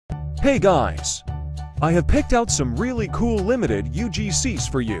Hey guys! I have picked out some really cool limited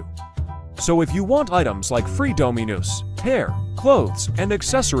UGCs for you. So if you want items like free Dominus, hair, clothes, and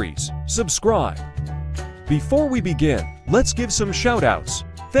accessories, subscribe. Before we begin, let's give some shoutouts.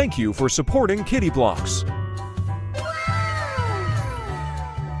 Thank you for supporting Kitty Blocks.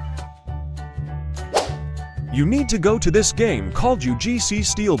 You need to go to this game called UGC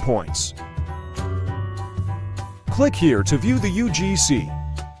Steal Points. Click here to view the UGC.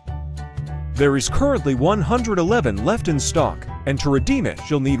 There is currently 111 left in stock, and to redeem it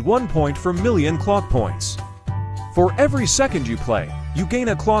you'll need 1 point for million clock points. For every second you play, you gain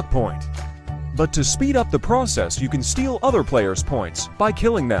a clock point. But to speed up the process you can steal other players' points by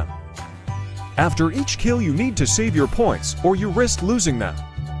killing them. After each kill you need to save your points or you risk losing them.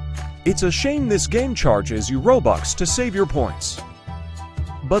 It's a shame this game charges you Robux to save your points.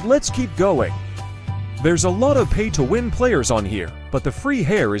 But let's keep going. There's a lot of pay-to-win players on here, but the free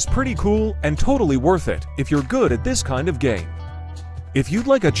hair is pretty cool and totally worth it if you're good at this kind of game. If you'd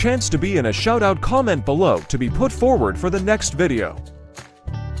like a chance to be in a shout-out, comment below to be put forward for the next video.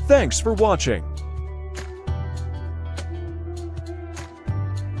 Thanks for watching.